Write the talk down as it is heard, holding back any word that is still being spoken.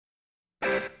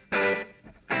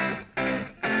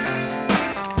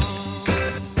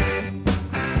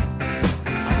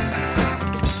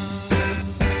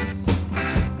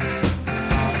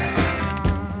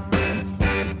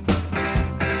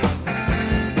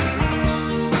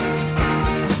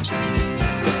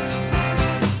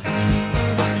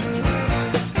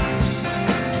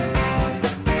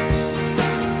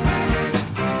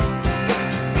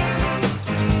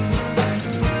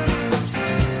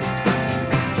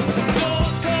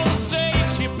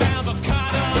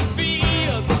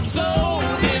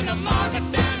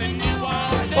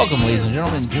Welcome, ladies and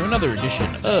gentlemen, to another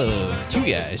edition of Two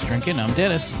Guys Drinking. I'm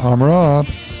Dennis. I'm Rob.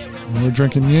 And we're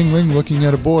drinking Yingling, looking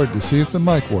at a board to see if the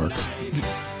mic works.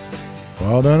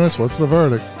 Well, Dennis, what's the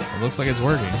verdict? It looks like it's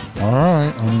working. All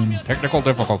right. Technical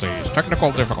difficulties.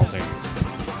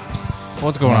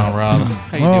 What's going on, Rob?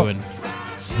 How you doing?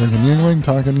 Drinking Yingling,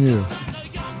 talking to you.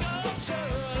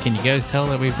 Can you guys tell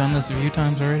that we've done this a few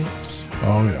times already?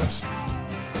 Oh, yes.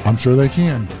 I'm sure they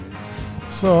can.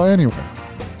 So, anyway,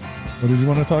 what did you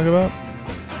want to talk about?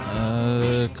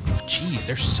 Geez,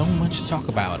 there's so much to talk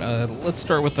about. Let's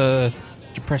start with the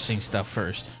depressing stuff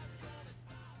first.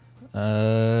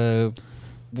 What?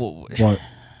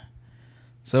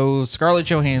 So Scarlett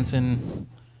Johansson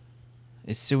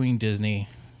is suing Disney.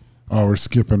 Oh, we're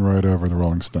skipping right over the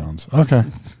Rolling Stones. Okay.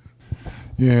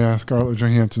 Yeah, Scarlett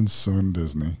Johansson's suing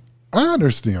Disney. I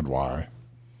understand why.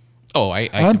 Oh,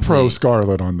 I'm pro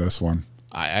Scarlett on this one.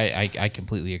 I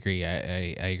completely agree.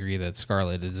 I agree that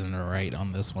Scarlett is in the right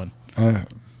on this one.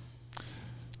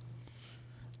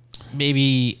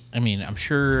 Maybe, I mean, I'm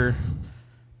sure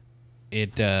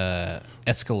it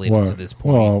escalated to this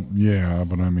point. Well, yeah,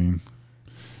 but I mean,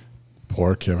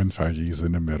 poor Kevin Feige's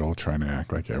in the middle trying to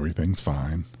act like everything's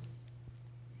fine.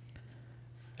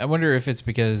 I wonder if it's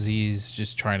because he's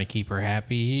just trying to keep her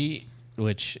happy,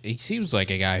 which he seems like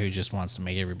a guy who just wants to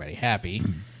make everybody happy.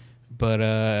 But,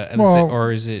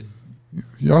 or is it...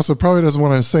 He also probably doesn't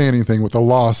want to say anything with the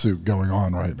lawsuit going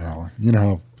on right now. You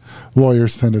know,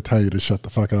 lawyers tend to tell you to shut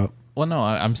the fuck up. Well, no,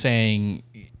 I'm saying,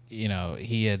 you know,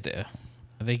 he had...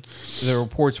 I think the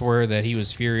reports were that he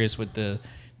was furious with the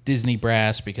Disney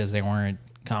brass because they weren't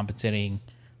compensating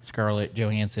Scarlett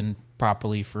Johansson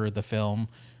properly for the film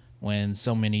when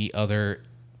so many other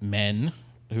men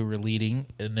who were leading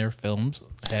in their films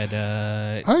had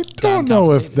I don't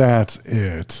know if that's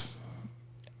it.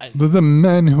 The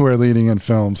men who are leading in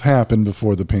films happened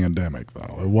before the pandemic,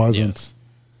 though. It wasn't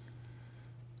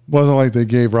like they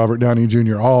gave Robert Downey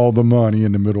Jr. all the money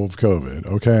in the middle of COVID,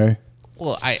 okay?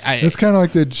 Well, it's kind of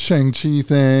like the Shang-Chi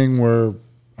thing where,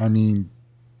 I mean,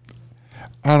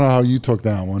 I don't know how you took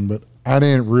that one, but I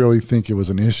didn't really think it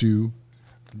was an issue.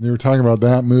 They were talking about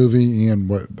that movie and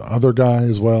what the other guy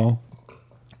as well.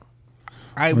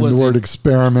 The word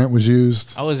experiment was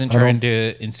used. I wasn't trying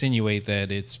to insinuate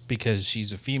that it's because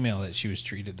she's a female that she was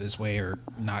treated this way or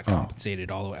not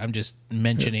compensated all the way. I'm just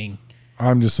mentioning.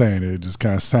 I'm just saying it just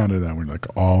kind of sounded that way, like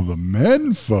all the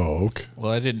men folk.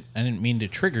 Well, I didn't mean to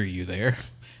trigger you there.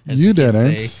 You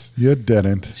didn't. You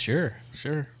didn't. Sure.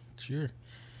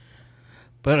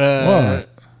 But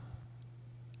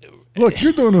look,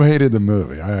 you're the one who hated the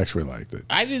movie. I actually liked it.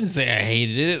 I didn't say I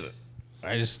hated it.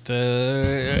 I just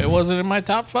it wasn't in my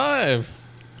top 5.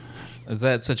 Is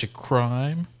that such a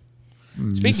crime?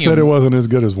 You said it wasn't as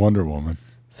good as Wonder Woman.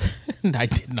 I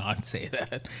did not say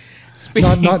that.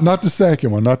 Not the second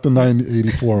one, not the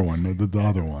 1984 one, the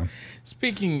other one.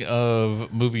 Speaking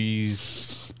of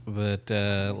movies that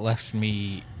left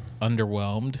me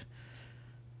underwhelmed,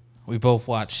 we both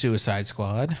watched Suicide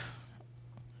Squad.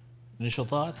 Initial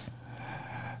thoughts?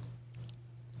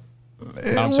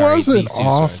 It wasn't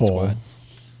awful.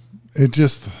 It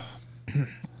just,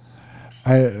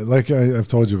 I've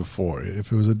told you before,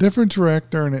 if it was a different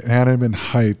director and it hadn't been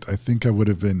hyped, I think I would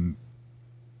have been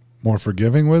more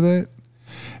forgiving with it.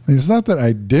 And it's not that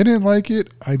I didn't like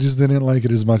it, I just didn't like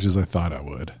it as much as I thought I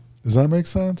would. Does that make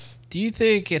sense? Do you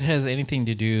think it has anything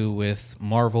to do with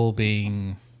Marvel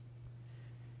being,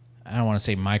 I don't want to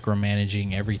say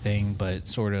micromanaging everything, but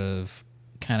sort of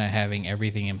kind of having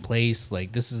everything in place?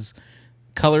 Like, this is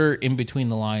color in between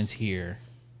the lines here.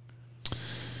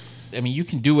 I mean, you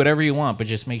can do whatever you want, but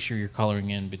just make sure you're coloring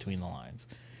in between the lines.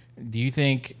 Do you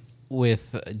think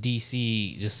with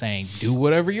DC just saying, do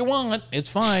whatever you want, it's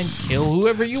fine, kill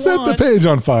whoever you want. Set the page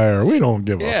on fire. We don't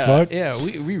give a fuck. Yeah,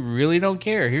 we really don't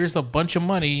care. Here's a bunch of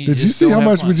money. Did you see how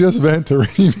much we just spent to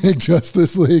remake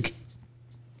Justice League?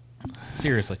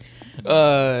 Seriously.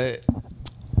 I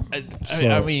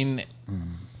mean,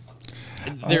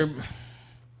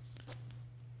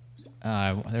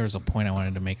 there was a point I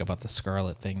wanted to make about the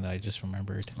Scarlet thing that I just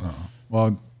remembered.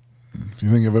 Well, if you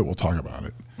think of it, we'll talk about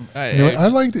it. I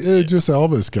liked Idris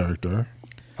Elba's character.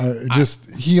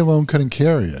 He alone couldn't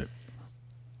carry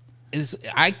it.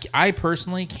 I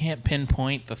personally can't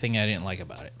pinpoint the thing I didn't like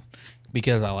about it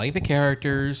because I like the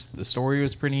characters. The story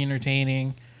was pretty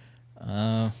entertaining.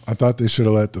 I thought they should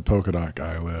have let the polka dot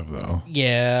guy live, though.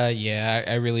 Yeah,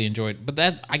 I really enjoyed it.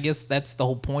 But I guess that's the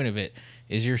whole point of it,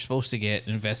 is you're supposed to get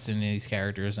invested in these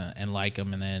characters and like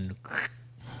them, and then...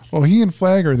 Well, he and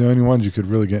Flag are the only ones you could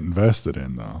really get invested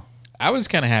in, though. I was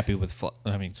kind of happy with...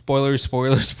 spoilers.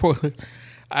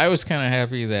 I was kind of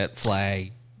happy that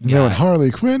Flag And then when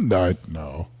Harley Quinn died,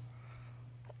 no.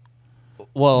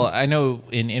 Well, I know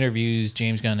in interviews,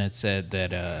 James Gunn had said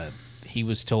that he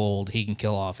was told he can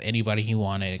kill off anybody he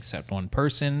wanted except one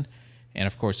person. And,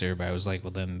 of course, everybody was like,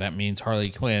 well, then that means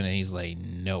Harley Quinn. And he's like,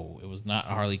 no, it was not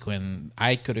Harley Quinn.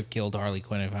 I could have killed Harley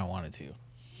Quinn if I wanted to.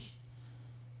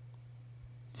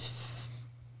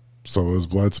 So was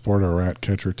Bloodsport a rat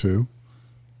catcher, too?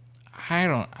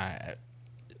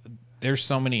 There's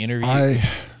so many interviews.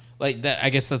 Like that. I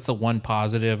guess that's the one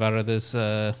positive out of this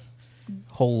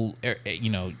whole,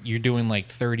 you're doing like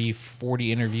 30,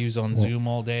 40 interviews on Zoom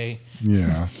all day.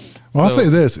 Yeah. Well, I'll say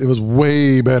this. It was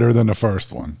way better than the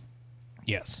first one.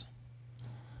 Yes.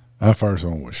 That first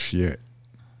one was shit.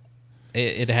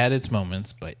 It had its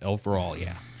moments, but overall,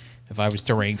 yeah. If I was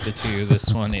to rank the two,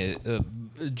 this one,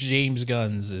 James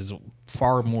Gunn's is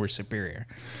far more superior.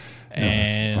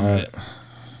 And,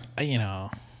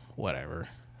 whatever.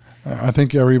 I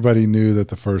think everybody knew that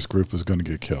the first group was going to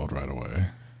get killed right away.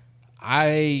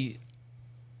 I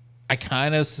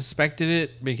kind of suspected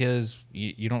it because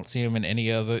you don't see him in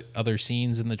any other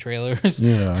scenes in the trailers.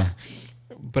 Yeah.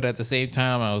 But at the same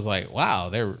time, I was like, wow,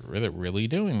 they're really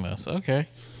doing this. Okay.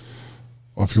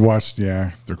 Well, if you watched the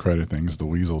after credit things, the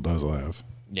Weasel does live.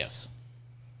 Yes.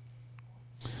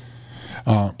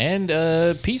 And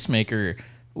Peacemaker,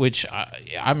 which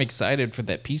I'm excited for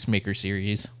that Peacemaker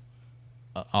series.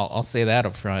 I'll say that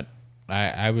up front.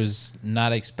 I was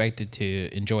not expected to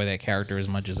enjoy that character as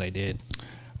much as I did.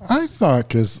 I thought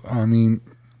because,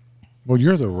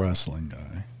 you're the wrestling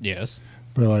guy. Yes.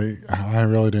 But I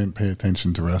really didn't pay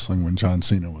attention to wrestling when John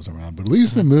Cena was around. But at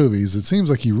least in movies, it seems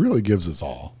like he really gives us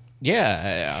all.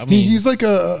 Yeah, I mean, he's like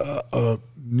a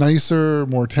nicer,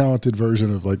 more talented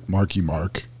version of like Marky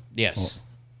Mark. Yes.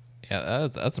 Yeah,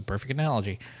 that's a perfect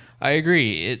analogy. I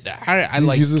agree.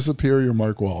 He's the superior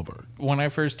Mark Wahlberg. When I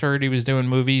first heard he was doing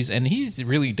movies, and he's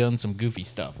really done some goofy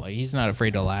stuff. Like, he's not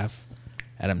afraid to laugh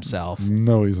at himself.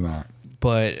 No, he's not.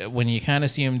 But when you kind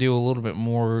of see him do a little bit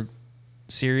more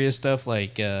serious stuff,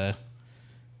 like in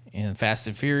Fast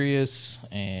and Furious,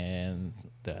 and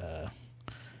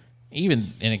even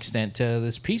an extent to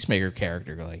this Peacemaker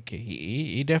character, like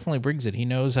he definitely brings it. He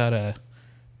knows how to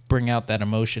bring out that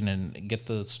emotion and get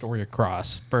the story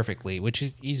across perfectly, which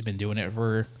he's been doing it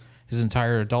for his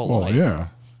entire adult life. Yeah,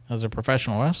 as a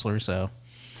professional wrestler. So,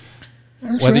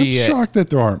 actually, I'm shocked that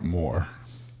there aren't more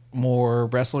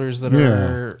wrestlers that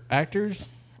are actors.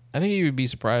 I think you would be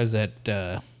surprised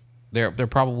that there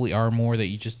probably are more that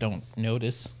you just don't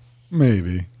notice.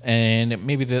 Maybe, and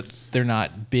maybe that they're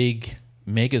not big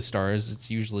mega stars. It's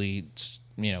usually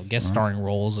guest starring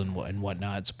roles and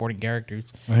whatnot, supporting characters.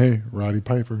 Hey, Roddy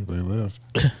Piper, they lived.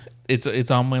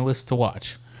 It's on my list to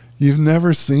watch. You've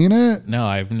never seen it? No,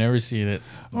 I've never seen it.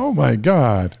 Oh my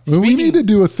God! We need to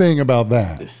do a thing about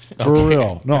that for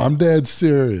real. No, I'm dead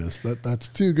serious. That's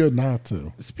too good not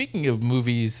to. Speaking of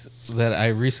movies that I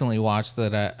recently watched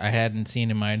that I hadn't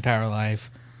seen in my entire life,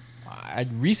 I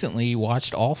recently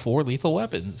watched all 4 Lethal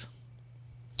Weapons.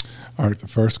 All right, the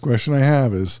first question I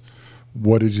have is,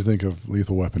 what did you think of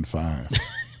Lethal Weapon 5?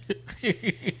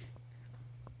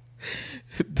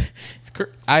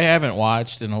 I haven't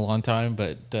watched in a long time,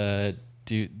 but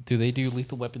do they do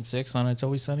Lethal Weapon 6 on It's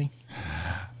Always Sunny?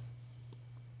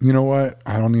 You know what?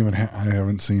 I don't even. I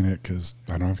haven't seen it because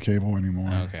I don't have cable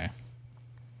anymore. Okay.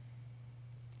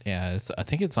 Yeah, I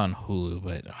think it's on Hulu,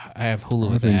 but I have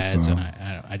Hulu with ads, and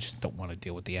I just don't want to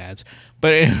deal with the ads.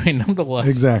 But anyway, nonetheless,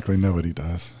 exactly, nobody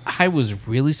does. I was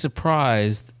really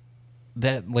surprised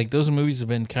that those movies have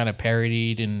been kind of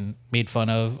parodied and made fun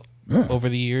of over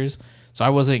the years. So I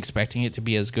wasn't expecting it to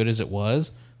be as good as it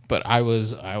was, but I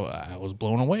was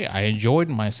blown away. I enjoyed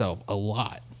myself a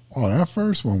lot. Oh, that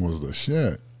first one was the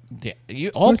shit.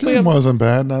 Yeah, second one wasn't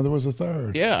bad. Now there was a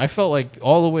third. Yeah, I felt like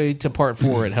all the way to part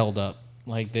 4 it held up.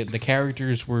 Like the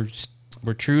characters were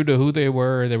true to who they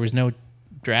were. There was no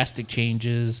drastic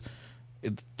changes.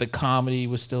 The comedy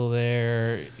was still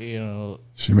there.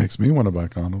 She makes me want to buy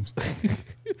condoms.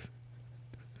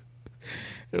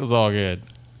 It was all good.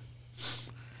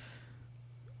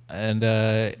 And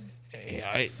a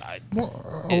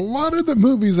lot of the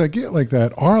movies I get like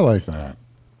that are like that.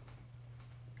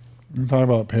 I'm talking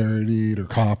about parodied or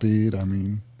copied. I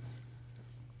mean,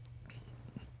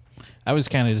 I was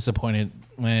kind of disappointed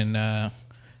when I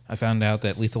found out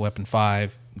that Lethal Weapon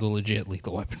 5, the legit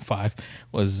Lethal Weapon 5,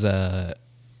 was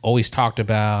always talked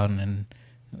about, and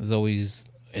it was always,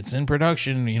 it's in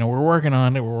production, we're working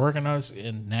on it,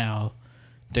 and now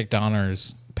Dick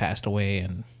Donner's passed away,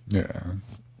 and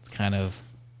kind of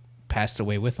passed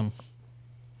away with him.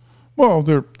 Well,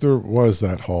 there was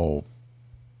that whole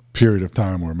period of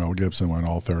time where Mel Gibson went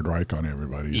all Third Reich on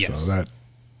everybody, yes. So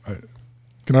I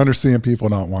can understand people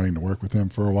not wanting to work with him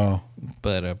for a while.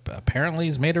 But apparently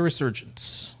he's made a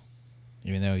resurgence,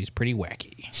 even though he's pretty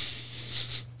wacky.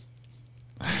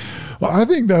 Well, I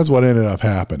think that's what ended up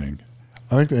happening.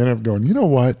 I think they ended up going, you know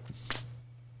what?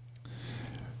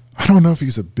 I don't know if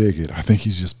he's a bigot. I think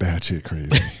he's just batshit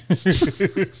crazy.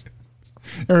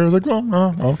 Everyone's like,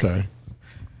 well, okay.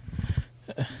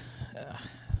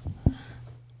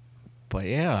 But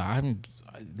yeah, I'm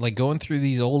like going through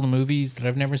these old movies that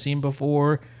I've never seen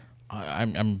before.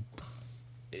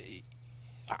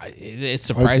 It's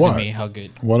surprising Like me how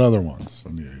good. What other ones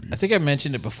from the 80s? I think I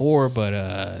mentioned it before, but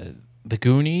the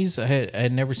Goonies I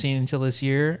had never seen until this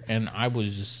year, and I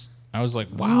was like,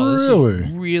 wow, Really? this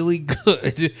is really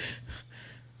good.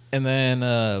 And then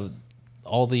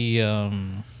all the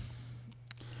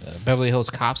Beverly Hills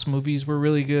Cops movies were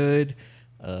really good.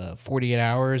 48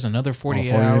 Hours, another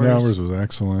 48 Hours. 48 Hours was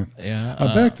excellent. Yeah.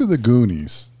 Back to the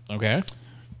Goonies. Okay.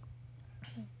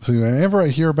 So whenever I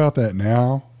hear about that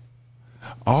now,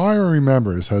 all I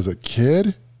remember is as a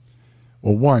kid,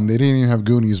 well, one, they didn't even have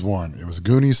Goonies 1. It was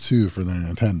Goonies 2 for the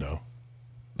Nintendo.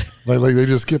 like they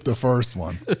just skipped the first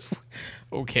one.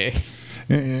 Okay.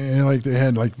 And like they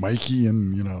had like Mikey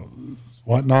and,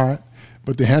 whatnot,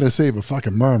 but they had to save a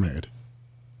fucking mermaid.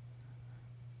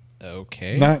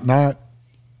 Okay. Not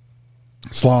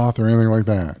Sloth or anything like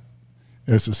that.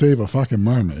 It's to save a fucking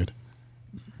mermaid.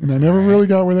 And I never really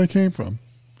got where that came from.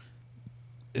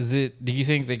 Do you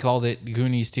think they called it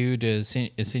Goonies 2 to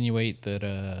insinuate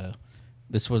that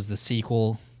this was the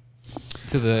sequel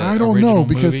to the I don't original know,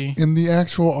 because movie? in the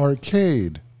actual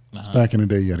arcade, back in the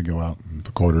day, you had to go out and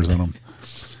put quarters in them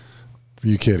for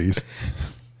you kiddies.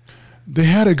 They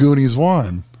had a Goonies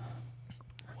 1.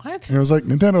 What? And it was like,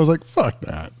 Nintendo was like, fuck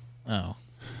that. Oh,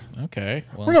 okay.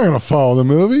 Well, We're not going to follow the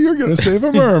movie. You're going to save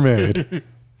a mermaid.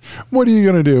 What are you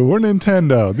going to do? We're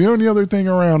Nintendo. The only other thing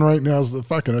around right now is the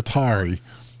fucking Atari.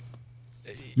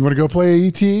 You want to go play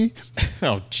E.T.?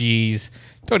 oh, jeez.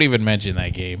 Don't even mention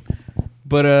that game.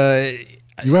 But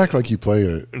You act like you played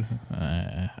it.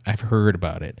 I've heard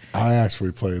about it. I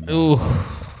actually played that. Ooh.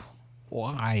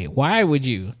 Why? Why would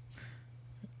you?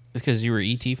 It's because you were an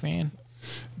E.T. fan?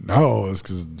 No, it's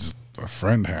because just a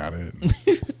friend had it.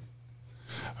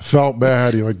 I felt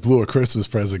bad. He blew a Christmas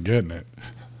present getting it.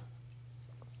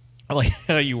 I like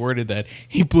how you worded that.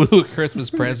 He blew a Christmas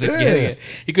present getting it.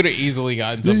 He could have easily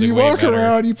gotten something You way walk better.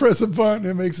 around, you press a button,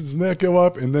 it makes its neck go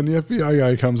up, and then the FBI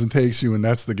guy comes and takes you, and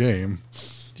that's the game.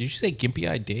 Did you say Gimpy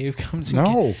Eye Dave comes?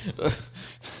 No.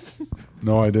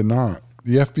 No, I did not.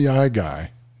 The FBI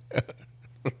guy.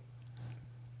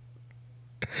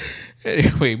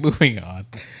 Anyway, moving on.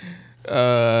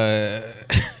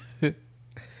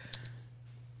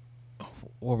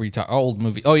 What were we talking? Old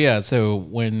movie. Oh yeah. So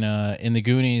when in the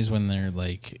Goonies, when they're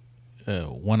like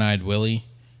One-Eyed Willie,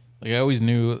 like I always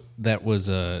knew that was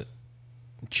a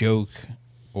joke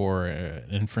or an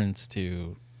inference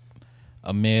to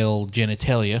a male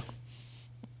genitalia.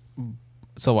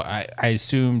 So I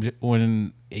assumed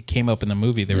when it came up in the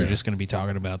movie, they were just going to be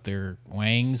talking about their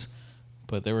wangs,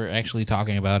 but they were actually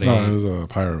talking about No, it was a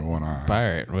pirate with one eye.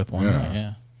 pirate with one eye.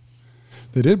 Yeah.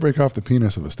 They did break off the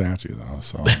penis of a statue, though.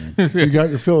 So I mean, you got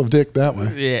your fill of dick that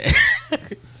way. Yeah.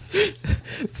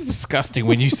 It's disgusting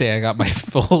when you say I got my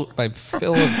fill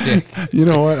of dick. You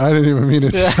know what? I didn't even mean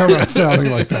it to come out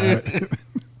sounding like that.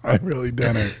 I really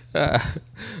didn't. I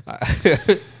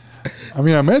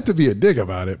mean, I meant to be a dick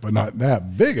about it, but not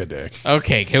that big a dick.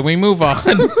 Okay, can we move on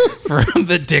from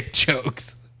the dick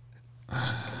jokes?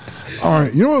 All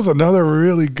right. You know what was another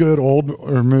really good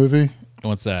movie?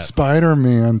 What's that?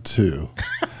 Spider-Man 2.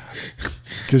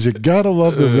 Because you got to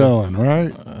love the villain,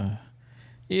 right?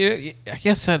 Yeah, I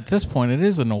guess at this point it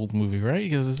is an old movie, right?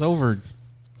 Because it's over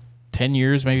 10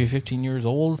 years, maybe 15 years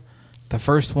old. The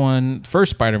first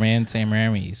Spider-Man, Sam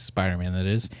Raimi's Spider-Man, that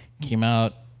is, came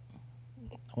out,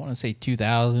 I want to say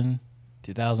 2000,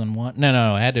 2001.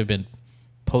 No, it had to have been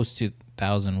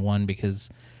post-2001 because...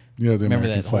 Yeah, the remember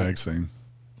American that flag scene.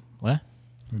 What?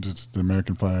 Just the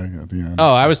American flag at the end.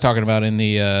 Oh, I was talking about in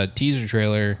the teaser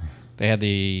trailer, they had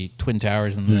the Twin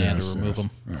Towers and then they had to remove them.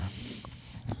 Yeah.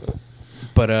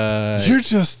 But you're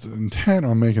just intent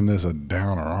on making this a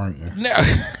downer, aren't you? no.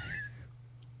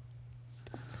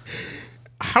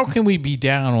 How can we be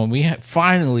down when we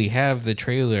finally have the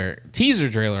teaser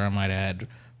trailer, I might add,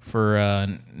 for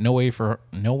No Way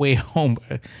Home?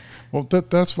 Well,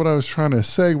 that's what I was trying to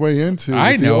segue into.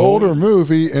 I the know. older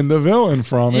movie and the villain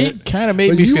from it. It kind of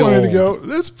made But me you feel wanted old. to go,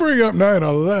 let's bring up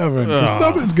 9/11 because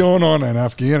nothing's going on in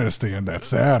Afghanistan that's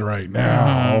sad right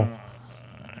now.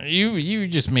 You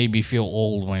just made me feel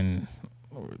old when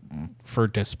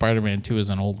referred to Spider-Man 2 as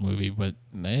an old movie, but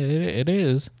It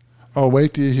is. Oh,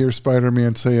 wait till you hear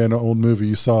Spider-Man say an old movie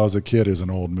you saw as a kid is an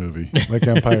old movie, like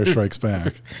Empire Strikes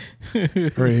Back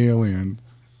or Alien.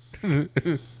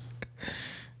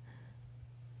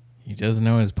 He doesn't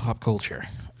know his pop culture.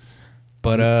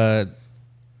 But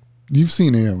You've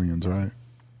seen Aliens, right?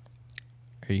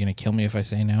 are you gonna kill me if I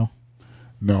say no?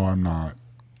 No, I'm not.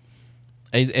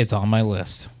 It's on my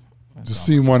list. Just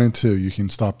see 1 and 2. You can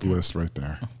stop the list right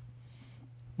there.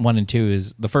 1 and 2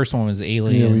 is the first one was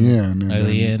Alien,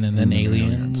 and then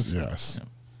Aliens. Yes.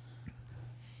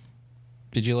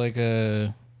 Did you like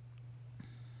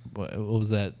what was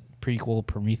that prequel,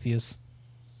 Prometheus?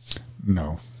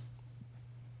 No.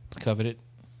 Covet it?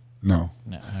 No.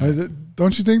 No.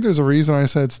 Don't you think there's a reason I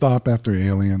said stop after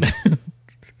Aliens? I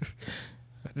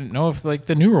didn't know if like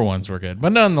the newer ones were good,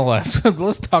 but nonetheless,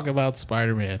 let's talk about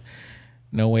Spider-Man: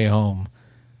 No Way Home.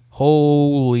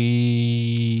 Holy,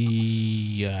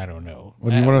 I don't know.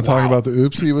 Well, do you want to talk about the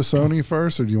oopsie with Sony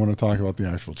first, or do you want to talk about the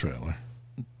actual trailer?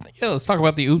 Yeah, let's talk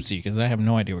about the oopsie because I have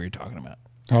no idea what you're talking about.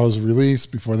 How it was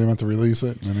released before they went to release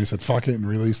it, and then they said fuck it and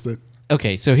released it.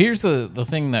 Okay, so here's the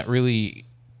thing that really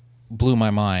blew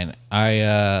my mind.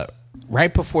 I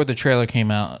right before the trailer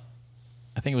came out,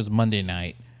 I think it was Monday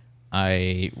night,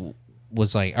 I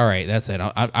was like, all right, that's it.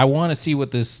 I want to see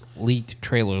what this leaked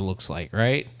trailer looks like,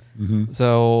 right? Mm-hmm.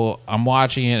 So I'm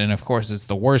watching it, and of course, it's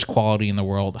the worst quality in the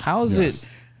world. How is it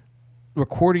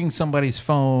recording somebody's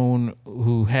phone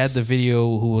who had the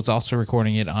video, who was also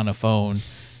recording it on a phone,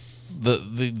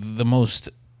 the most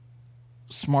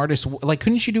smartest? Like,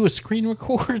 couldn't you do a screen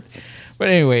record? But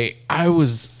anyway, I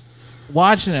was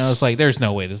watching it. I was like, "There's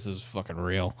no way this is fucking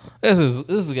real. This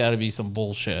has got to be some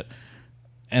bullshit."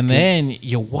 And then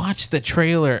you watch the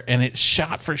trailer, and it's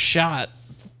shot for shot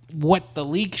what the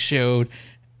leak showed,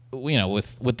 you know,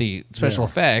 with the special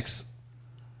effects.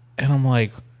 And I'm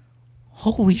like,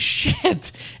 holy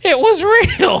shit, it was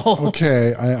real.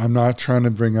 Okay, I'm not trying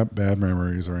to bring up bad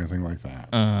memories or anything like that.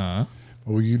 Uh-huh.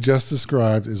 But what you just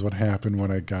described is what happened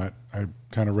when I kind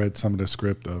of read some of the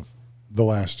script of The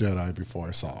Last Jedi before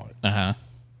I saw it. Uh-huh.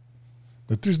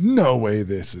 That there's no way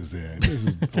this is it. This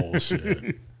is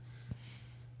bullshit.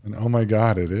 And oh my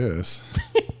God, it is.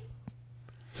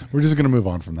 We're just going to move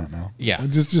on from that now. Yeah.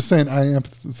 I'm just saying I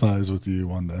empathize with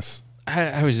you on this.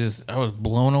 I was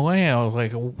blown away. I was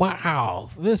like,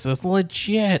 wow, this is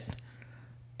legit.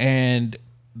 And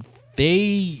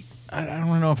I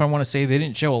don't know if I want to say they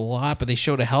didn't show a lot, but they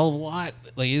showed a hell of a lot.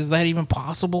 Like, is that even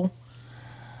possible?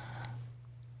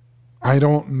 I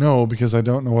don't know because I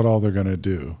don't know what all they're going to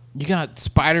do. You got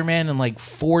Spider-Man in like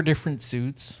 4 different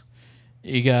suits.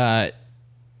 You got,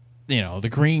 the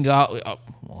Green Goblin.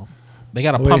 Well, they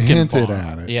got a pumpkin they hinted bomb.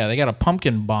 At it. Yeah, they got a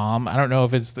pumpkin bomb. I don't know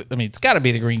if it's it's got to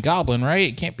be the Green Goblin, right?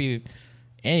 It can't be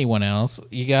anyone else.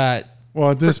 You got...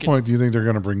 Well, at this point, do you think they're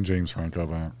going to bring James Franco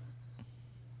back?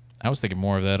 I was thinking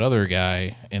more of that other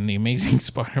guy in The Amazing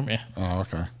Spider-Man. Oh,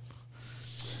 okay.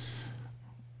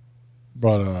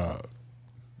 But,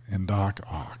 and Doc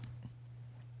Ock.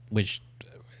 Which,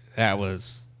 that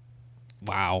was...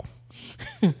 Wow.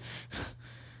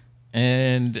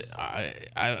 And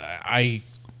I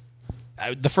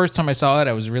the first time I saw it,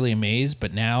 I was really amazed.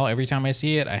 But now, every time I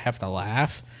see it, I have to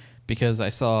laugh because I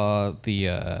saw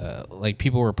the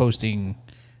people were posting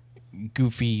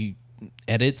goofy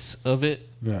edits of it.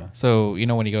 Yeah. So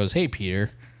when he goes, "Hey,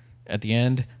 Peter," at the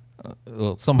end,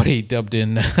 somebody dubbed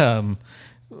in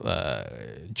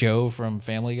Joe from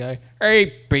Family Guy. "Hey,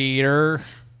 Peter."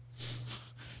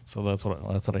 So that's what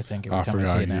I think every time I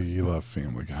see it now. You love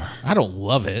Family Guy. I don't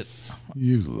love it.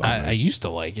 You love it. I used to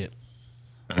like it.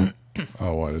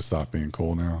 Oh, what? It stopped being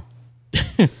cool now?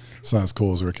 It's not as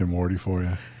cool as Rick and Morty for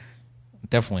you.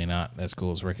 Definitely not as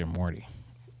cool as Rick and Morty.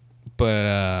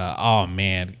 But oh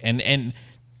man, and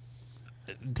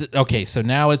okay, so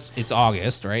now it's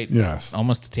August, right? Yes.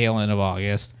 Almost the tail end of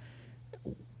August.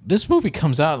 This movie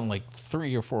comes out in like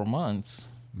 3 or 4 months.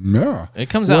 Yeah. It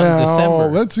comes out in December.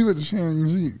 Let's see what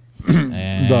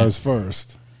Shang-Chi does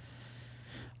first.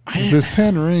 If this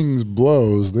 10 Rings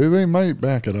blows, they might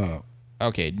back it up.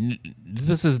 Okay,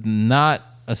 this is not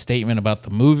a statement about the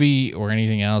movie or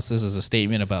anything else. This is a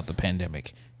statement about the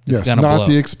pandemic. It's not blow.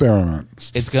 The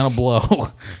experiment. It's going to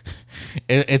blow.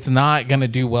 It's not going to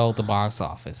do well at the box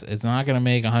office. It's not going to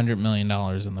make $100 million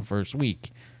in the first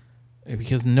week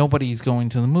because nobody's going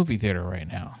to the movie theater right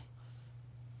now.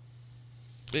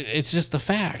 It's just a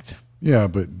fact. Yeah,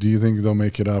 but do you think they'll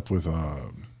make it up with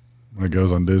when it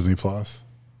goes on Disney Plus?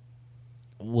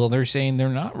 Well, they're saying they're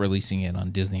not releasing it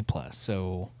on Disney Plus,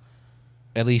 so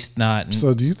at least not.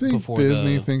 So, do you think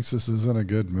Disney thinks this isn't a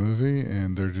good movie,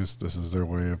 and this is their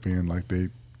way of being like they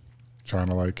trying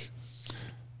to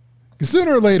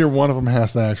Sooner or later, one of them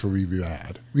has to actually be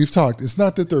bad. We've talked. It's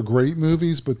not that they're great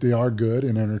movies, but they are good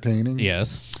and entertaining.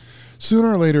 Yes.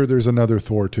 Sooner or later, there's another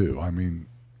Thor 2. I mean,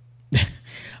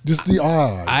 just the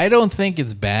odds. I don't think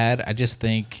it's bad. I just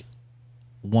think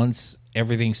once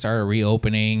everything started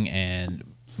reopening and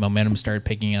momentum started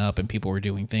picking up and people were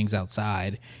doing things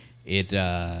outside,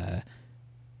 they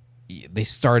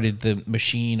started the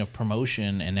machine of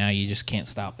promotion, and now you just can't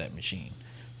stop that machine.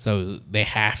 So they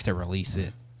have to release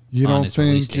it. You on don't its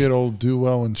release think date. it'll do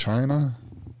well in China?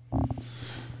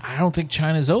 I don't think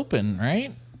China's open,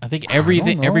 right? I think don't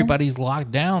know. everybody's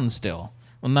locked down still.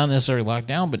 Well, not necessarily locked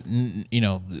down, but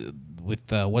with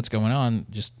what's going on,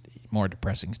 just more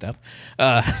depressing stuff.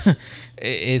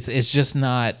 It's just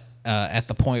not at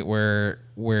the point where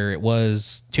it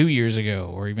was 2 years ago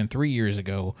or even 3 years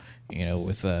ago.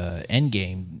 With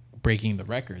Endgame breaking the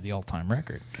record, the all-time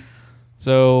record.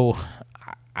 So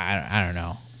I don't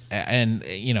know. And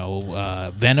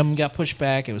Venom got pushed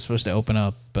back. It was supposed to open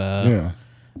up.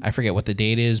 I forget what the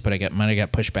date is, but might have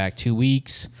got pushed back 2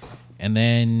 weeks. And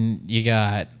then you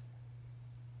got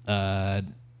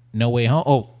No Way Home.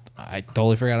 Oh, I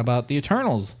totally forgot about the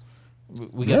Eternals.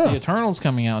 We got the Eternals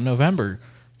coming out in November.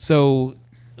 So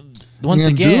once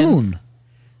and again, Dune.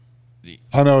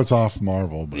 I know it's off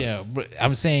Marvel, but yeah, but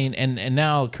I'm saying, and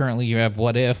now currently you have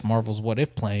Marvel's What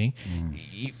If playing.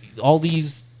 All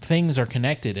these things are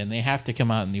connected, and they have to come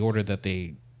out in the order that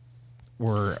they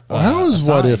were. How is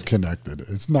What assigned. If connected?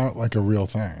 It's not like a real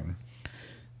thing.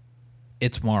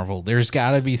 It's Marvel. There's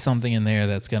got to be something in there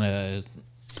that's gonna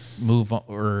move on,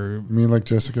 or You mean like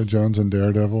Jessica Jones and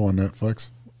Daredevil on Netflix?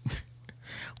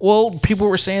 well, people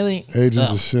were saying Agents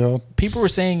of S.H.I.E.L.D.? people were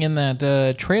saying in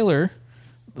that trailer,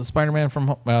 the Spider-Man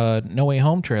from No Way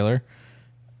Home trailer,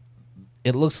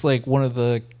 it looks like one of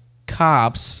the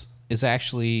cops is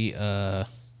actually not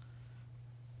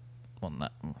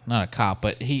a cop,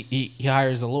 but he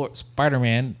hires a lawyer.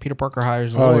 Spider-Man, Peter Parker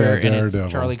hires a lawyer, and Daredevil.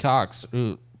 it's Charlie Cox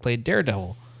who played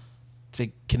Daredevil to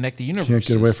connect the universe. Can't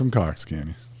get away from Cox,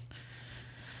 can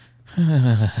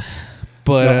you?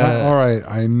 But all right,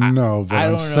 I know, but I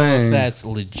I'm don't know saying if that's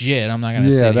legit. I'm not going to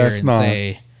Yeah, sit here that's and not.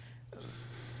 say.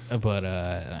 But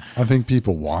I think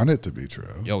people want it to be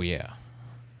true. oh yeah.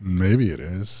 Maybe it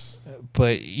is.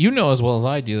 But you know as well as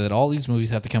I do that all these movies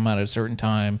have to come out at a certain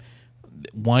time.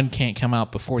 One can't come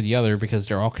out before the other because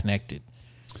they're all connected.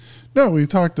 No, we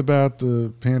talked about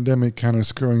the pandemic kind of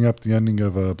screwing up the ending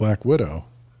of Black Widow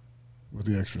with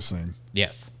the extra scene.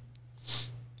 Yes.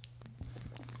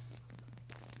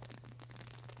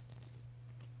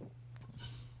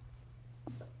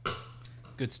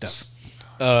 Good stuff.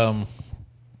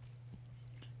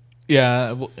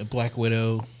 Yeah, Black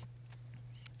Widow.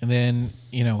 And then,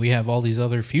 we have all these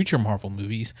other future Marvel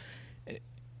movies.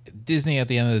 Disney, at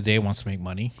the end of the day, wants to make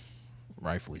money.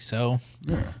 Rightfully so.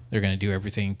 Yeah. They're going to do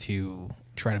everything to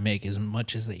try to make as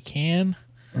much as they can.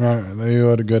 And they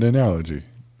had a good analogy.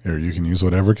 Here, you can use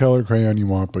whatever color crayon you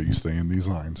want, but you stay in these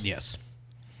lines. Yes.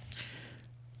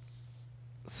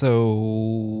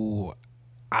 So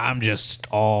I'm just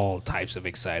all types of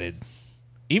excited.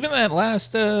 Even that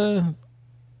last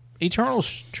Eternals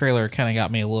trailer kind of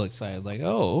got me a little excited. Like,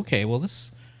 oh, okay, well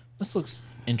this looks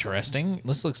interesting.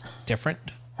 This looks different.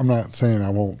 I'm not saying I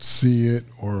won't see it,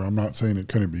 or I'm not saying it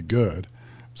couldn't be good.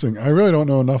 I'm saying I really don't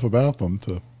know enough about them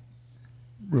to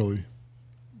really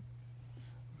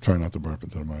try not to burp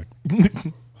into the mic.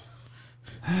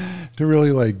 To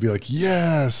really be like,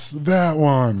 yes, that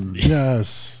one, yes,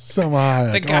 Selma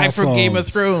The guy awesome. from Game of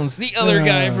Thrones, the other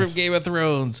guy Yes. from Game of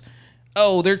Thrones.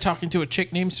 Oh, they're talking to a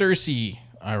chick named Cersei.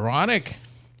 Ironic.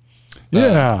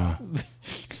 Yeah. And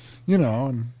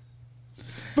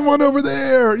the one over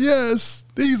there, yes,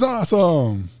 he's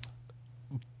awesome.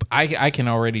 I can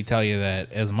already tell you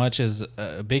that as much as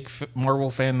a big Marvel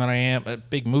fan that I am, a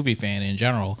big movie fan in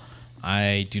general,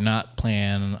 I do not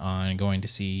plan on going to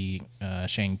see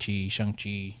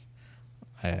Shang-Chi.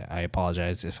 I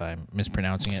apologize if I'm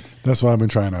mispronouncing it. That's why I've been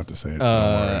trying not to say it. So don't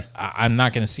worry. I'm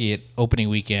not going to see it opening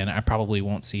weekend. I probably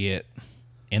won't see it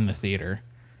in the theater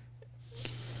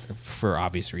for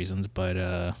obvious reasons, but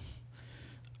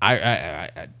I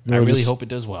really just- hope it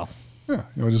does well. Yeah,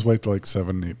 just wait till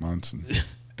 7-8 months. And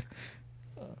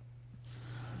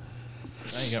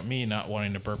Now you got me not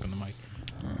wanting to burp in the mic.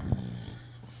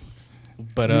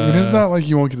 But it's not like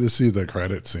you won't get to see the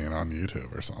credit scene on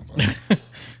YouTube or something.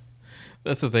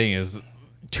 that's the thing is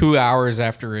 2 hours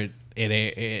after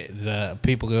the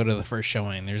people go to the first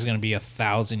showing, there's going to be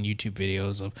 1,000 YouTube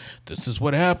videos of this is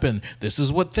what happened. This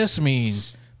is what this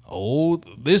means. Oh,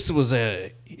 this was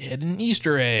a hidden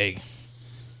Easter egg.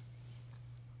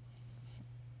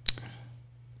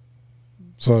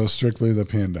 So strictly the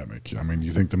pandemic. I mean,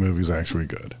 you think the movie's actually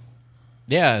good?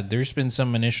 Yeah, there's been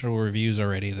some initial reviews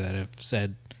already that have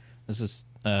said this is,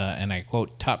 and I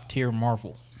quote, top tier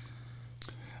Marvel.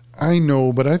 I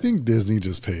know, but I think Disney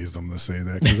just pays them to say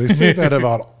that because they say that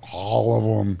about all of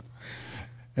them.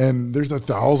 And there's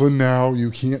 1,000 now.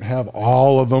 You can't have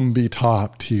all of them be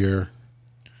top tier.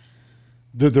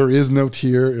 There is no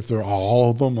tier if they're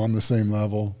all of them on the same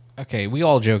level. Okay, we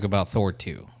all joke about Thor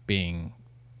 2 being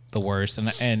the worst,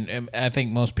 and I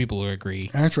think most people will agree.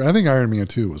 Actually, I think Iron Man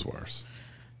 2 was worse.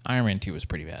 Iron Man 2 was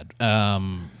pretty bad.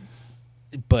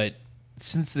 But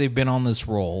since they've been on this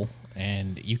roll,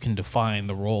 and you can define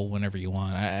the role whenever you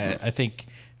want, I think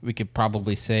we could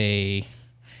probably say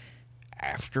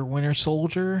after Winter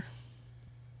Soldier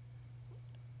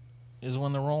is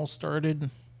when the role started.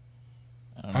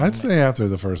 I'd say after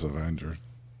the first Avenger.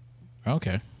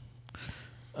 Okay.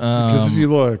 Because if you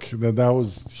look, that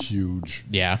was huge.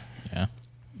 Yeah.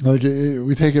 Like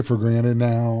we take it for granted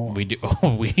now. We do.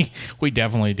 We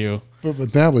definitely do.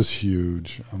 But that was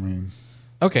huge. I mean.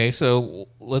 Okay, so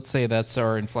let's say that's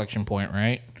our inflection point,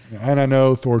 right? And I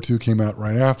know Thor 2 came out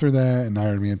right after that, and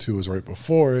Iron Man 2 was right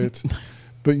before it.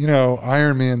 But,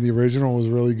 Iron Man, the original, was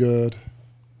really good.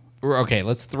 Okay,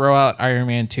 let's throw out Iron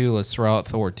Man 2. Let's throw out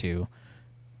Thor 2.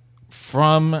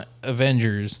 From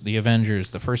Avengers,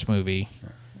 the first movie,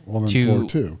 to Thor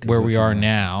 2, where we are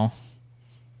now,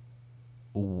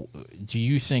 do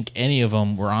you think any of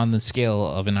them were on the scale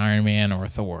of an Iron Man or a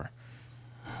Thor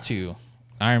 2?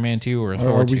 Iron Man 2 or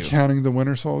Thor 2? Are we counting the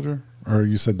Winter Soldier? Or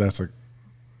you said that's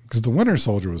because the Winter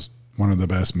Soldier was one of the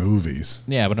best movies.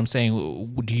 Yeah, but I'm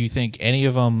saying, do you think any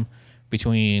of them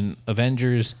between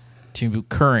Avengers to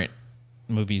current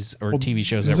movies or TV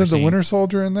shows Is ever it the seen? Winter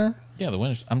Soldier in there? Yeah, the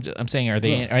Winter. I'm saying, are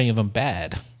any of them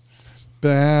bad?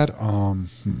 Bad?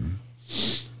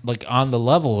 Like on the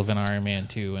level of an Iron Man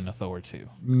 2 and a Thor 2?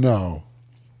 No.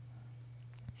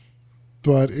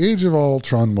 But Age of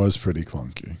Ultron was pretty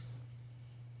clunky.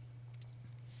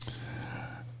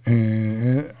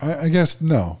 And I guess,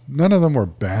 no, none of them were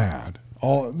bad.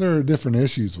 There are different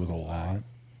issues with a lot.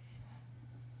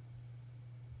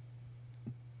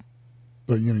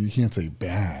 But, you can't say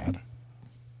bad.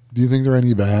 Do you think there are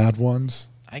any bad ones?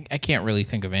 I can't really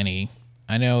think of any.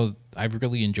 I know I've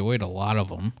really enjoyed a lot of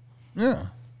them. Yeah.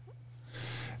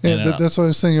 And that's what I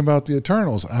was saying about the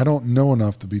Eternals. I don't know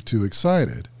enough to be too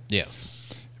excited. Yes.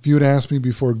 If you had asked me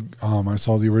before I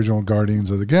saw the original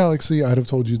Guardians of the Galaxy, I'd have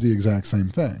told you the exact same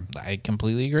thing. I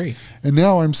completely agree. And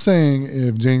now I'm saying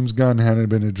if James Gunn hadn't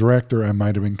been a director, I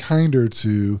might have been kinder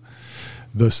to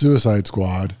the Suicide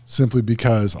Squad simply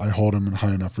because I hold him in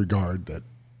high enough regard that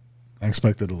I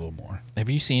expected a little more. Have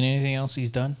you seen anything else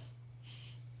he's done?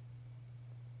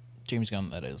 James Gunn,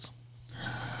 that is.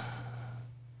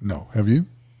 No. Have you?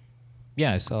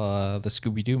 Yeah, I saw the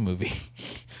Scooby-Doo movie.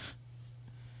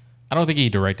 I don't think he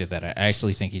directed that. I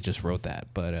actually think he just wrote that.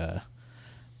 But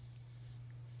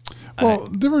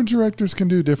different directors can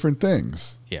do different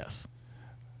things. Yes.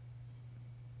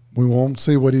 We won't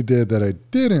say what he did that I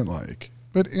didn't like.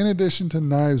 But in addition to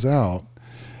Knives Out,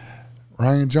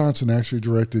 Rian Johnson actually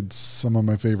directed some of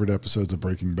my favorite episodes of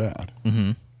Breaking Bad.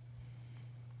 Mm-hmm.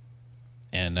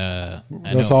 And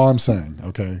that's all I'm saying,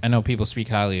 okay? I know people speak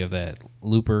highly of that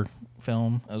Looper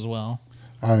film as well.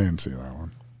 I didn't see that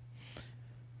one.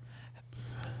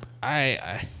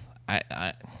 I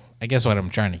guess what I'm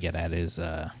trying to get at is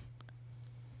I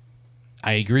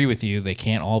agree with you. They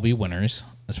can't all be winners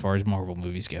as far as Marvel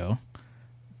movies go,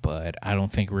 but I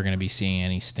don't think we're going to be seeing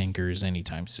any stinkers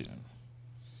anytime soon.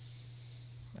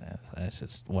 That's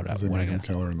just what I make him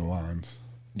killer in the lines.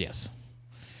 Yes.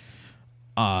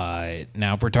 Now,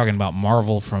 if we're talking about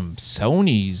Marvel from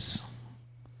Sony's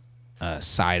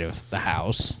side of the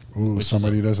house. Ooh,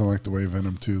 somebody doesn't like the way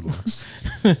Venom 2 looks.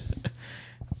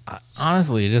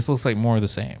 Honestly, it just looks like more of the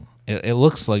same. It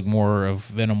looks like more of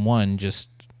Venom 1, just...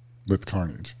 with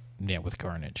Carnage. Yeah, with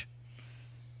Carnage.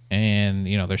 And,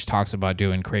 there's talks about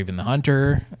doing Kraven the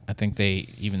Hunter. I think they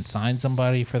even signed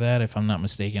somebody for that, if I'm not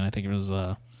mistaken. I think it was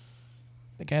the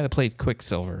guy that played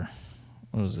Quicksilver.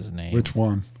 What was his name? Which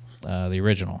one? The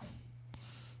original.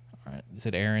 All right. Is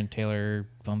it Aaron Taylor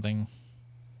something?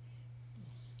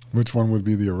 Which one would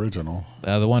be the original?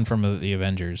 The one from the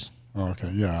Avengers. Oh, okay.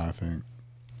 Yeah, I think.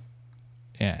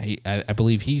 Yeah, I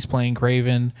believe he's playing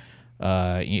Kraven.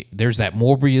 There's that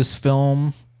Morbius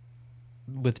film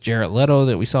with Jared Leto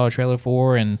that we saw a trailer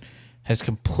for and has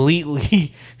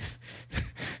completely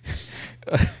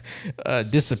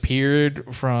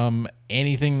disappeared from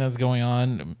anything that's going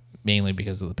on. mainly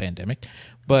because of the pandemic.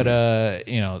 But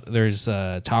there's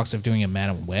talks of doing a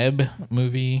Madam Web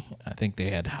movie. I think they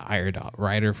had hired a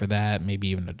writer for that, maybe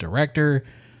even a director.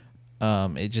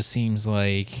 It just seems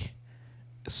like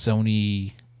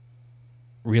Sony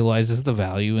realizes the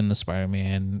value in the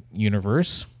Spider-Man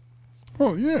universe.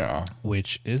 Well, yeah.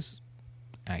 Which is,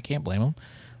 I can't blame them.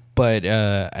 But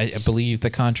I believe the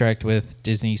contract with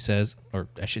Disney says, or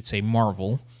I should say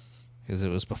Marvel, because it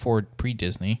was before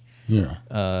pre-Disney.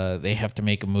 Yeah. They have to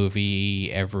make a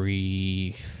movie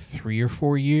every 3 or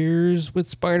 4 years with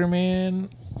Spider-Man.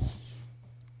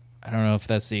 I don't know if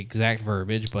that's the exact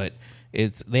verbiage, but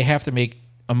they have to make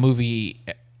a movie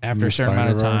after a certain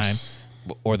amount of time,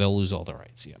 or they'll lose all the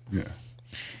rights. Yep. Yeah.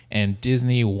 And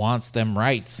Disney wants them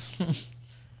rights.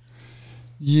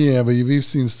 Yeah, but we've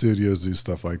seen studios do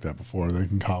stuff like that before. They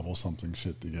can cobble something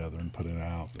shit together and put it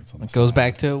out. It goes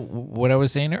back to what I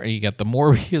was saying earlier. You got the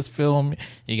Morbius film.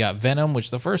 You got Venom,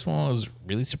 which the first one was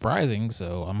really surprising.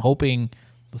 So I'm hoping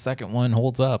the second one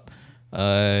holds up.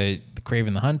 The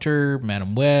Kraven the Hunter,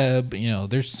 Madam Web.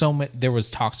 There's so many. There was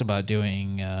talks about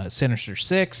doing Sinister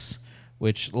Six,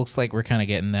 which looks like we're kind of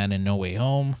getting that in No Way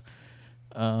Home.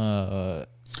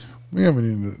 We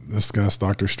haven't even discussed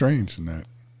Doctor Strange in that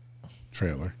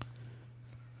trailer.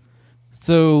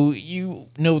 So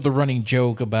the running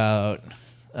joke about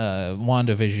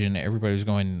WandaVision, everybody was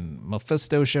going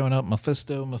Mephisto showing up,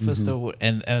 Mephisto,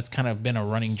 and it's kind of been a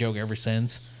running joke ever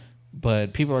since.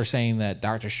 But people are saying that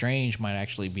Doctor Strange might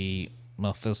actually be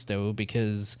Mephisto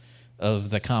because of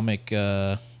the comic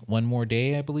One More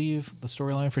Day, I believe, the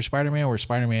storyline for Spider-Man, where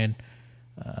Spider-Man,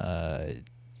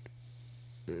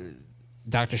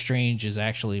 Doctor Strange is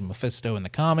actually Mephisto in the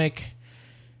comic,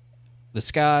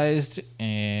 disguised,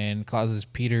 and causes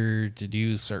Peter to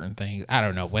do certain things. I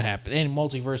don't know what happened in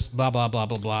multiverse, blah blah blah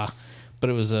blah blah. But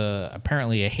it was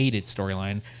apparently a hated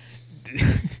storyline.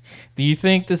 Do you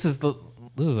think this is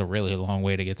a really long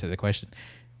way to get to the question?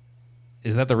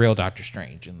 Is that the real Doctor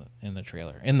Strange in the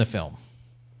trailer, in the film?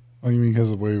 Oh, you mean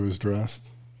because of the way he was dressed?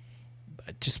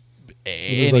 Just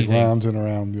like lounging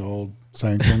around the old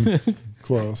sanctum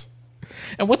clothes.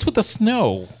 And what's with the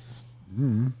snow?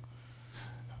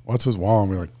 What's with Wong?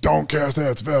 We're like, don't cast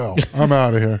that spell. I'm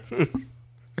out of here.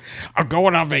 I'm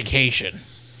going on vacation.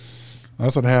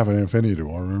 That's what happened in Infinity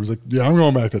War. It was like, yeah, I'm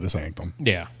going back to the sanctum.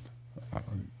 Yeah.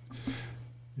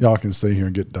 Y'all can stay here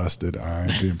and get dusted. I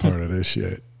ain't being part of this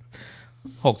shit.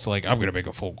 Hulk's like, I'm going to make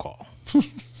a phone call. All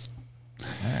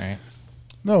right.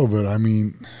 No, but I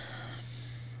mean,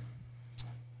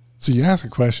 so you ask a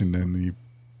question, then you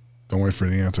don't wait for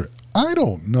the answer. I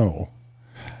don't know.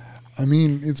 I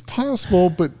mean, it's possible,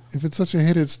 but if it's such a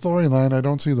hated storyline, I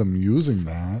don't see them using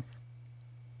that.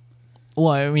 Well,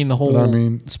 I mean, the whole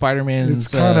Spider-Man's... It's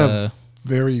kind of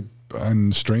very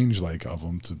strange-like of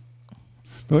them to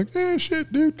be like,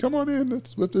 shit, dude, come on in.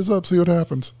 Let's whip this up, see what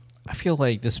happens. I feel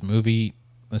like this movie,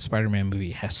 the Spider-Man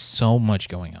movie, has so much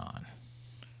going on.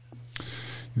 You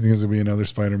think there's going to be another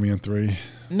Spider-Man 3?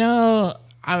 No,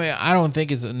 I mean, I don't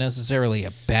think it's necessarily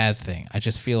a bad thing. I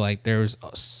just feel like there's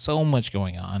so much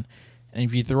going on. And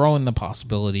if you throw in the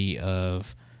possibility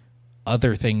of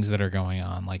other things that are going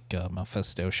on, like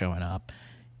Mephisto showing up,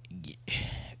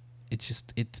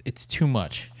 it's too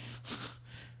much.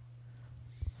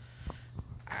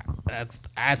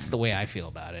 That's the way I feel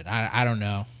about it. I don't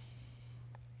know.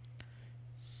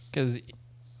 Because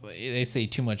they say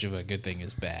too much of a good thing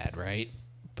is bad, right?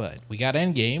 But we got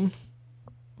Endgame.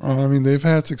 I mean, they've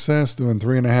had success doing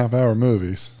 3.5-hour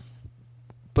movies.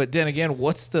 But then again,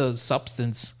 what's the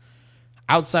substance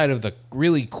outside of the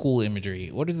really cool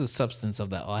imagery? What is the substance of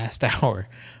that last hour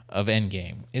of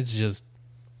Endgame? It's just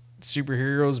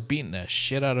superheroes beating the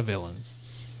shit out of villains.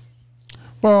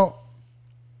 Well,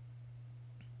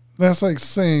 that's like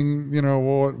saying,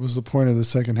 what was the point of the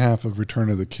second half of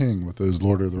Return of the King with those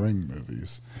Lord of the Ring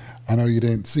movies? I know you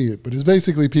didn't see it, but it's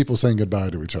basically people saying goodbye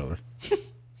to each other.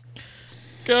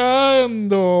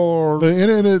 Gondor. But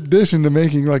in addition to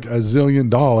making like $1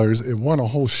 zillion, it won a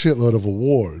whole shitload of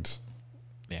awards.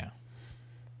 Yeah.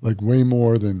 Like way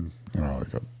more than,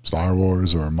 like a Star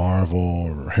Wars or a Marvel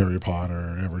or Harry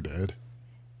Potter ever did.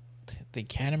 The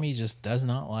Academy just does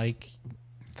not like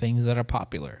things that are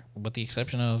popular, with the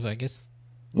exception of, I guess,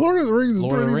 Lord of the Rings is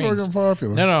pretty fucking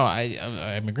popular. No,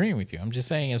 I'm agreeing with you. I'm just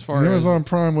saying, as far as Amazon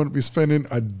Prime wouldn't be spending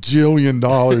 $1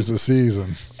 jillion a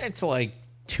season. It's like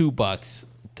 $2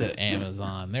 to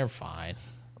Amazon. They're fine.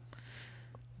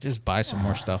 Just buy some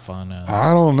more stuff on.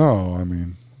 I don't know. I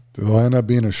mean, it'll end up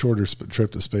being a shorter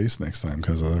trip to space next time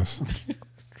because of this.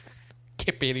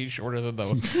 Can't be any shorter than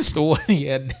the one he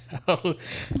had now.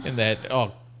 In that,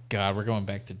 oh God, we're going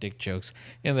back to dick jokes.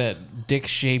 In that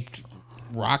dick-shaped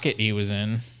rocket he was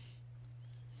in.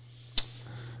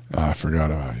 I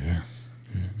forgot about you.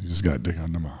 You just got Dick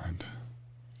on the mind.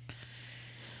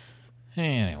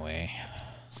 Anyway.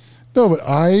 No, but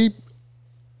I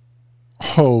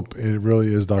hope it really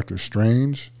is Doctor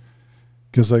Strange.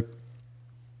 Because, like,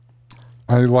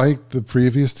 I liked the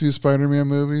previous 2 Spider-Man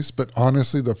movies, but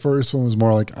honestly, the first one was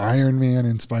more like Iron Man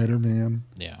and Spider-Man.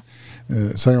 Yeah.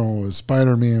 The second one was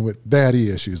Spider-Man with daddy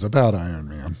issues about Iron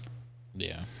Man.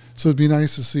 Yeah. So it'd be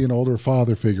nice to see an older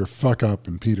father figure fuck up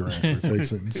and Peter actually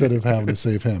fix it instead of having to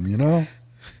save him, you know?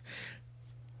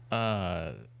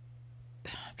 I'm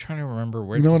trying to remember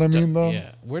where. You know what I mean, though?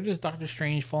 Yeah. Where does Doctor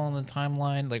Strange fall in the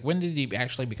timeline? Like, when did he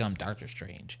actually become Doctor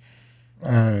Strange?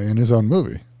 In his own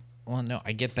movie. Well, no,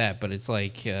 I get that, but it's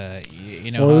like,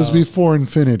 you know. Well, it was before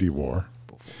Infinity War.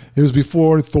 It was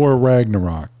before Thor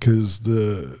Ragnarok because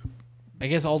I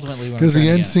guess ultimately, the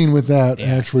end scene with that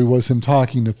actually was him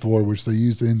talking to Thor, which they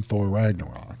used in Thor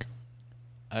Ragnarok.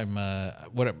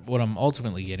 What I'm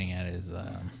ultimately getting at is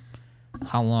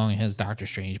how long has Doctor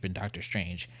Strange been Doctor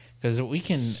Strange? Because we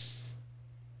can,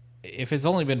 if it's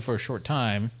only been for a short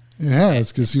time. It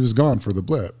has, because he was gone for the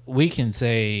blip. We can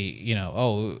say, you know,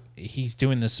 oh, he's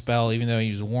doing this spell, even though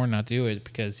he was warned not to do it,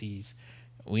 because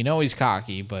we know he's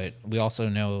cocky, but we also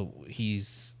know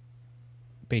he's,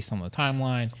 based on the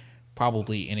timeline,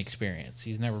 probably inexperienced.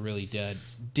 He's never really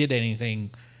did anything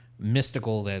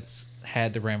mystical that's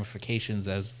had the ramifications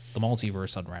as the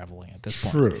multiverse unraveling at this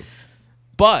point. True.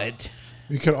 But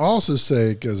you could also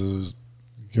say, because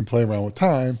you can play around with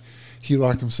time, he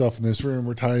locked himself in this room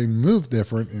where time moved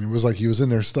different, and it was like he was in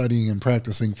there studying and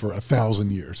practicing for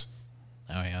 1,000 years.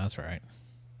 Oh yeah, that's right.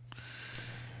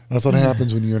 That's what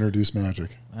happens when you introduce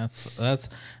magic. That's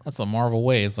a Marvel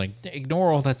way. It's like,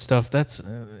 ignore all that stuff. This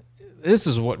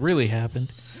is what really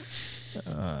happened.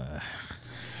 No,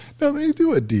 they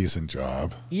do a decent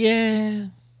job. Yeah.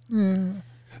 Yeah.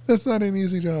 That's not an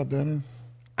easy job, Dennis.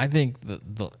 I think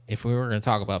if we were going to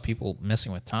talk about people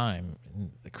messing with time,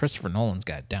 Christopher Nolan's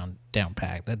got down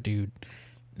packed. That dude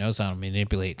knows how to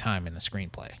manipulate time in a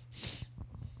screenplay.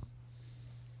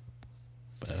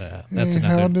 But that's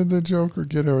another. How did the Joker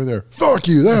get over there? Fuck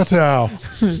you. That's how.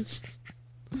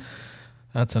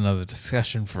 That's another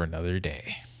discussion for another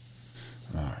day.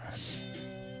 All right.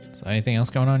 So, anything else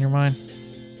going on in your mind?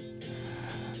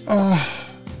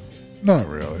 Not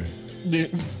really. Yeah.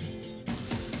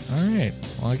 All right.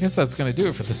 Well, I guess that's going to do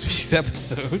it for this week's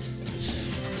episode.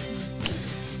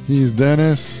 He's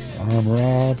Dennis. I'm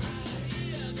Rob.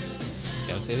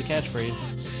 Gotta say the catchphrase.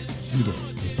 You do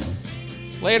it this time.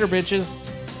 Later, bitches.